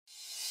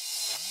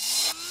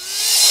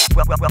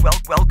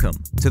Welcome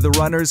to the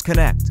Runners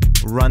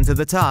Connect Run to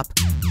the Top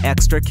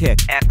Extra Kick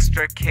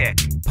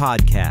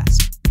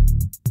podcast.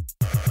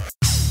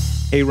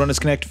 Hey, Runners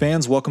Connect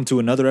fans, welcome to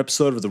another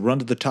episode of the Run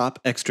to the Top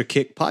Extra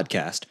Kick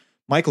podcast.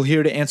 Michael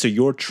here to answer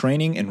your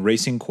training and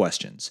racing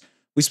questions.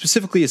 We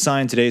specifically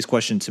assigned today's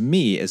question to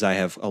me as I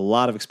have a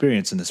lot of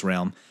experience in this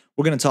realm.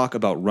 We're going to talk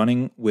about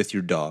running with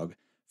your dog.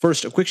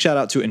 First, a quick shout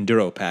out to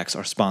Enduro Packs,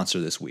 our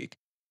sponsor this week.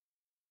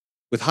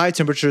 With high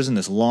temperatures in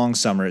this long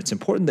summer, it's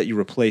important that you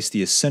replace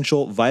the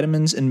essential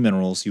vitamins and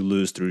minerals you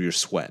lose through your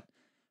sweat.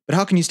 But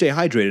how can you stay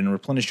hydrated and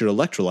replenish your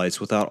electrolytes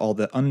without all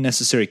the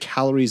unnecessary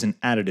calories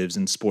and additives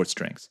in sports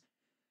drinks?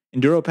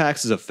 Enduro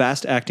Packs is a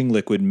fast-acting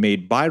liquid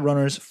made by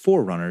runners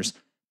for runners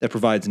that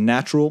provides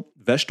natural,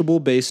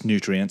 vegetable-based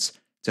nutrients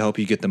to help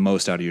you get the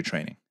most out of your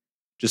training.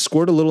 Just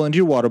squirt a little into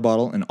your water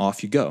bottle and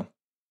off you go.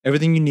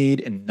 Everything you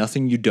need and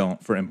nothing you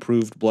don't for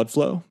improved blood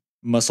flow,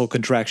 muscle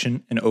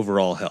contraction, and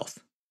overall health.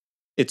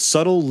 Its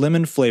subtle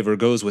lemon flavor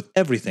goes with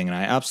everything, and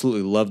I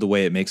absolutely love the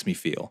way it makes me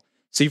feel.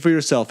 See for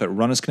yourself at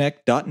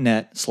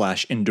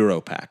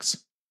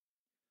runnersconnect.net/EnduroPacks.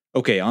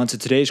 Okay, on to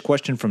today's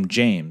question from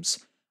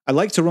James. I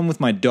like to run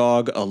with my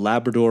dog, a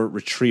Labrador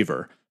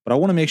Retriever, but I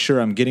want to make sure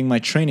I'm getting my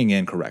training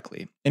in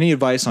correctly. Any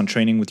advice on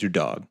training with your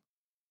dog?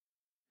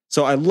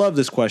 So I love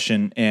this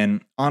question,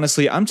 and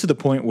honestly, I'm to the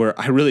point where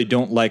I really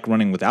don't like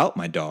running without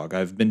my dog.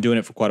 I've been doing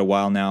it for quite a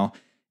while now,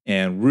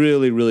 and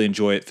really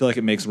enjoy it. Feel like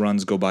it makes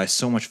runs go by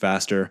so much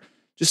faster.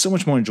 Just so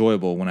much more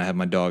enjoyable when I have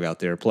my dog out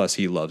there. Plus,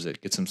 he loves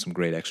it. Gets him some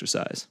great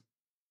exercise.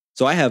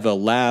 So I have a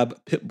Lab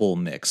Pitbull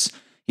mix.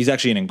 He's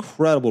actually an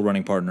incredible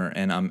running partner,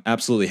 and I'm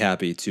absolutely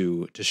happy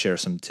to share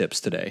some tips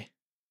today.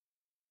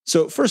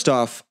 So first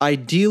off,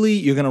 ideally,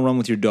 you're going to run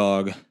with your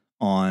dog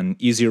on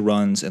easier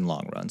runs and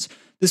long runs.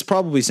 This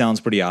probably sounds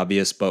pretty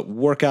obvious, but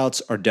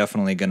workouts are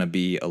definitely going to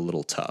be a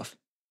little tough.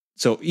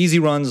 So easy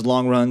runs,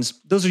 long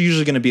runs, those are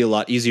usually going to be a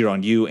lot easier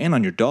on you and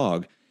on your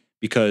dog,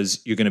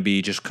 because you're going to be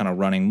just kind of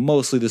running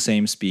mostly the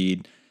same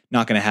speed,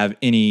 not going to have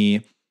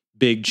any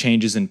big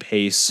changes in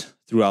pace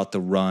throughout the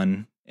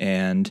run.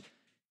 And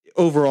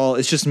overall,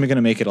 it's just going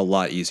to make it a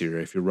lot easier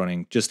if you're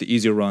running just the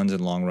easier runs and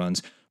long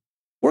runs.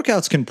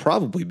 Workouts can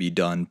probably be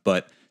done,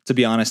 but to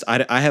be honest,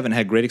 I haven't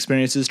had great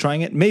experiences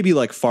trying it. Maybe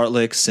like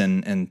fartleks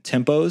and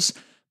tempos.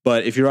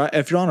 But if you're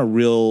on a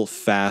real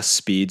fast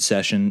speed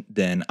session,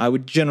 then I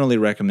would generally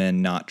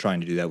recommend not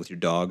trying to do that with your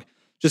dog,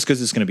 just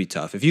because it's going to be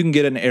tough. If you can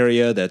get an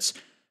area that's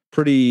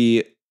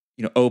pretty,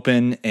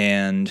 open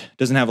and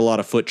doesn't have a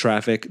lot of foot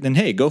traffic, then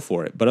hey, go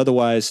for it. But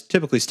otherwise,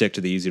 typically stick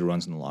to the easy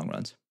runs and the long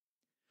runs.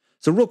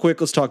 So real quick,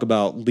 let's talk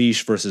about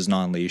leash versus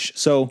non-leash.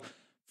 So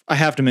I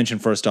have to mention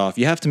first off,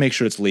 you have to make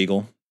sure it's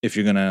legal if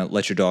you're going to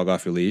let your dog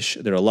off your leash.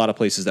 There are a lot of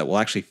places that will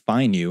actually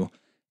fine you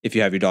if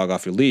you have your dog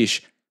off your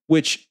leash,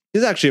 which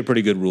is actually a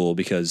pretty good rule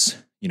because,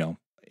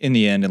 in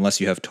the end,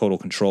 unless you have total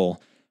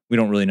control, we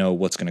don't really know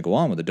what's going to go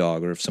on with the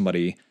dog or if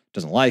somebody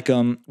doesn't like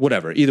them,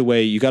 whatever. Either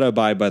way, you got to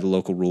abide by the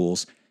local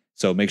rules.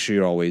 So make sure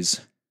you're always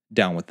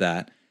down with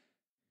that.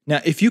 Now,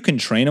 if you can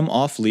train them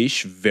off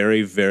leash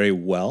very, very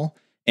well,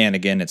 and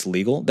again, it's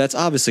legal, that's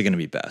obviously going to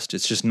be best.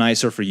 It's just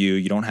nicer for you.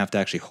 You don't have to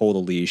actually hold a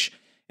leash.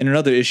 And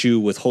another issue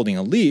with holding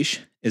a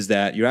leash is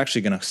that you're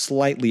actually going to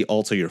slightly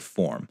alter your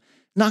form.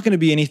 Not going to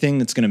be anything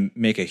that's going to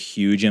make a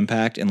huge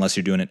impact unless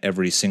you're doing it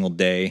every single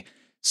day,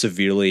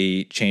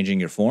 severely changing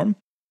your form.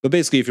 But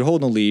basically, if you're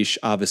holding a leash,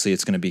 obviously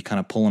it's going to be kind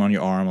of pulling on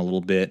your arm a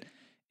little bit.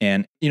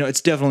 And,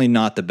 it's definitely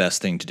not the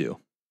best thing to do.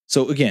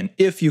 So again,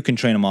 if you can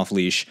train them off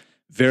leash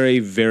very,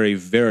 very,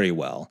 very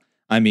well,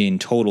 I mean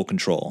total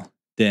control,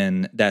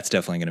 then that's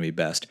definitely going to be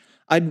best.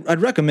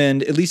 I'd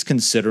recommend at least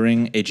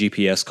considering a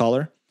GPS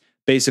collar.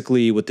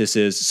 Basically, what this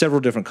is,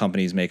 several different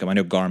companies make them. I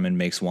know Garmin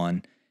makes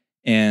one.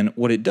 And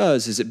what it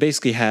does is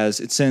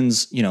it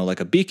sends,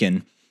 like a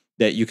beacon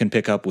that you can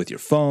pick up with your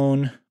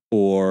phone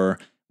or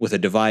with a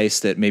device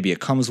that maybe it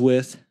comes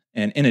with.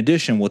 And in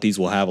addition, what these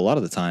will have a lot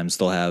of the times,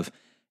 they'll have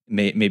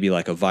maybe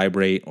like a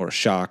vibrate or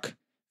shock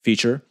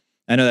feature.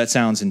 I know that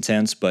sounds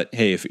intense, but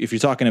hey, if you're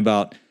talking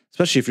about,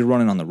 especially if you're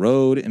running on the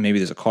road and maybe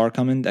there's a car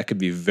coming, that could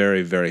be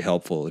very, very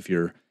helpful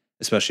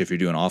especially if you're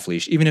doing off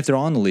leash. Even if they're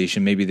on the leash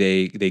and maybe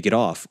they get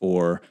off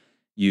or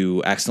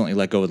you accidentally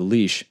let go of the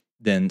leash,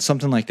 then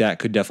something like that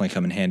could definitely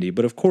come in handy.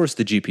 But of course,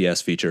 the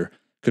GPS feature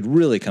could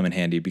really come in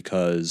handy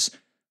because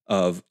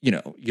of, you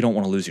don't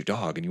want to lose your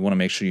dog and you want to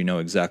make sure you know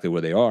exactly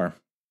where they are.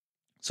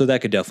 So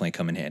that could definitely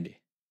come in handy.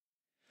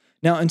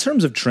 Now, in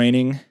terms of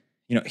training,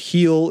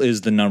 heel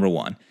is the number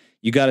one.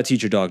 You got to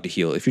teach your dog to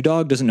heel. If your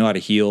dog doesn't know how to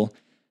heel,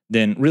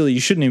 then really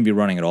you shouldn't even be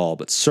running at all,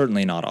 but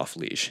certainly not off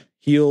leash.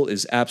 Heel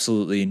is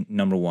absolutely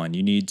number one.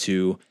 You need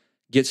to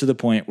get to the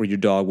point where your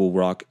dog will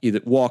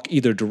walk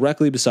either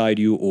directly beside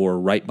you or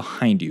right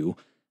behind you.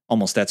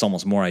 That's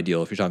almost more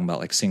ideal if you're talking about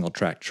like single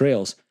track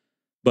trails.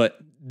 But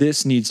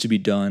this needs to be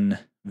done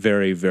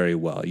very, very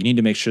well. You need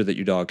to make sure that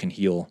your dog can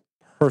heel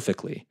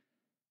perfectly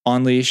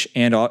on leash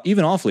and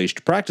even off leash.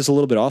 Practice a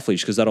little bit off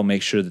leash because that'll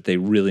make sure that they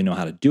really know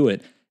how to do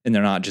it and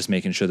they're not just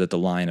making sure that the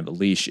line of the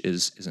leash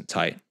isn't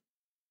tight.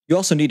 You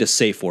also need a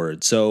safe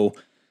word. So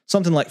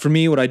something like, for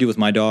me, what I do with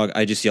my dog,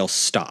 I just yell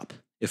stop.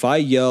 If I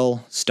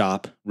yell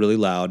stop really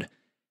loud,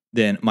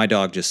 then my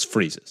dog just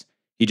freezes.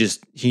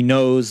 He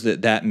knows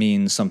that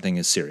means something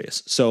is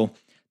serious. So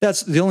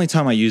that's the only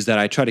time I use that.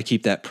 I try to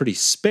keep that pretty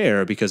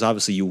spare because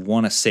obviously you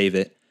want to save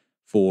it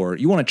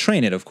you want to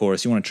train it, of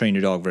course. You want to train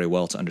your dog very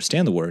well to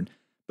understand the word.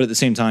 But at the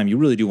same time, you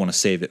really do want to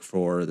save it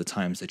for the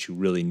times that you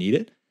really need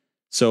it.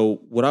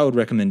 So what I would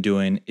recommend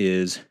doing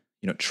is,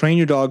 train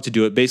your dog to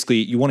do it. Basically,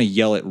 you want to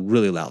yell it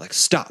really loud, like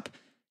stop.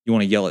 You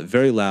want to yell it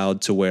very loud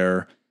to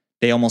where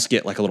they almost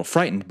get like a little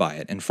frightened by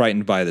it and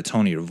frightened by the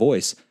tone of your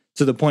voice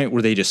to the point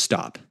where they just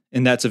stop.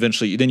 And that's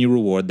eventually, then you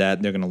reward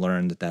that. They're going to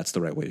learn that that's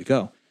the right way to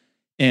go.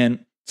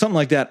 And something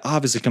like that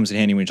obviously comes in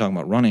handy when you're talking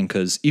about running,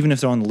 because even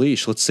if they're on the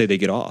leash, let's say they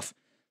get off.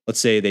 Let's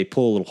say they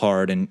pull a little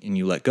hard and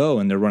you let go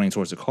and they're running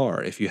towards the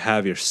car. If you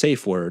have your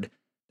safe word,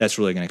 that's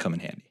really going to come in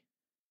handy.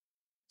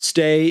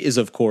 Stay is,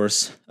 of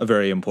course, a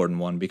very important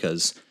one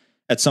because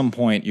at some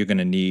point you're going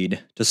to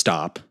need to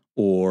stop,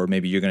 or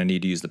maybe you're going to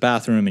need to use the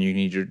bathroom and you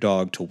need your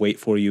dog to wait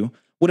for you.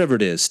 Whatever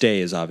it is,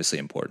 stay is obviously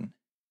important.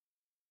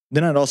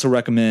 Then I'd also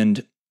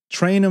recommend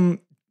train them,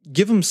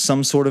 give them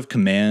some sort of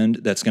command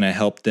that's going to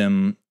help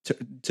them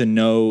to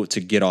know to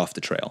get off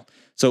the trail.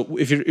 So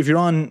if you're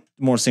on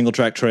more single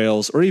track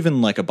trails or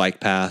even like a bike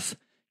path,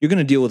 you're going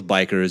to deal with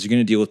bikers. You're going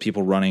to deal with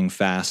people running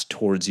fast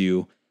towards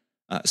you,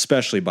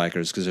 especially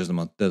bikers because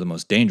they're the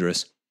most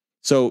dangerous.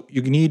 So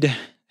you need to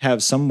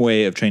have some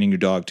way of training your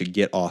dog to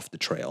get off the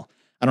trail.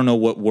 I don't know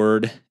what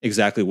word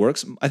exactly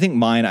works. I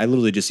think I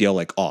literally just yell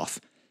like off,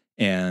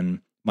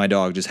 and my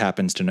dog just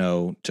happens to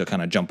know to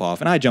kind of jump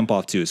off, and I jump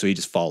off too, so he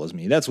just follows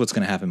me. That's what's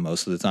going to happen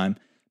most of the time.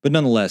 But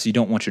nonetheless, you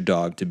don't want your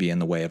dog to be in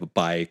the way of a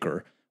bike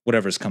or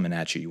whatever's coming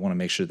at you. You want to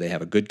make sure they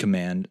have a good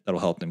command that'll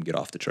help them get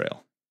off the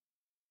trail.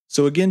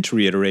 So again, to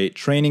reiterate,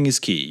 training is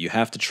key. You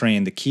have to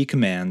train the key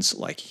commands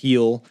like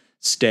heel,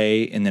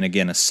 stay, and then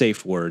again, a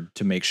safe word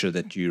to make sure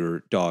that your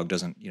dog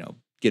doesn't,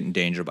 get in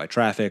danger by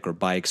traffic or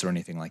bikes or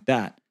anything like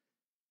that.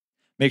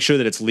 Make sure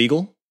that it's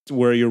legal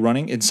where you're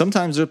running. And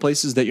sometimes there are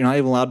places that you're not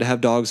even allowed to have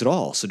dogs at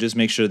all. So just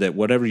make sure that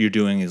whatever you're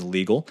doing is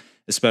legal,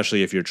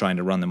 especially if you're trying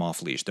to run them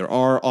off leash. There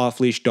are off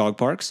leash dog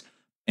parks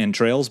and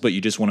trails, but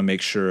you just want to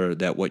make sure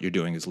that what you're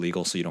doing is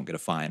legal so you don't get a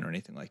fine or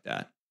anything like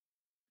that.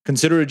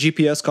 Consider a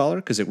GPS collar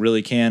because it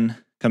really can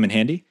come in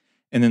handy.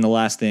 And then the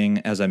last thing,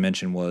 as I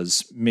mentioned,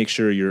 was make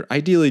sure you're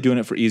ideally doing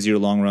it for easier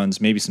long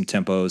runs, maybe some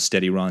tempos,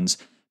 steady runs,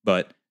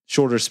 but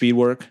shorter speed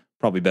work,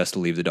 probably best to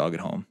leave the dog at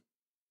home.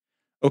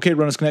 Okay,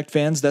 Runners Connect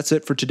fans, that's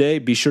it for today.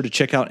 Be sure to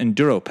check out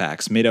Enduro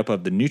Packs made up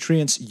of the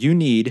nutrients you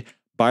need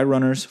by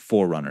runners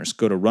for runners.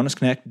 Go to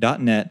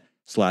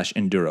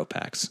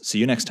runnersconnect.net/EnduroPacks. See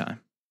you next time.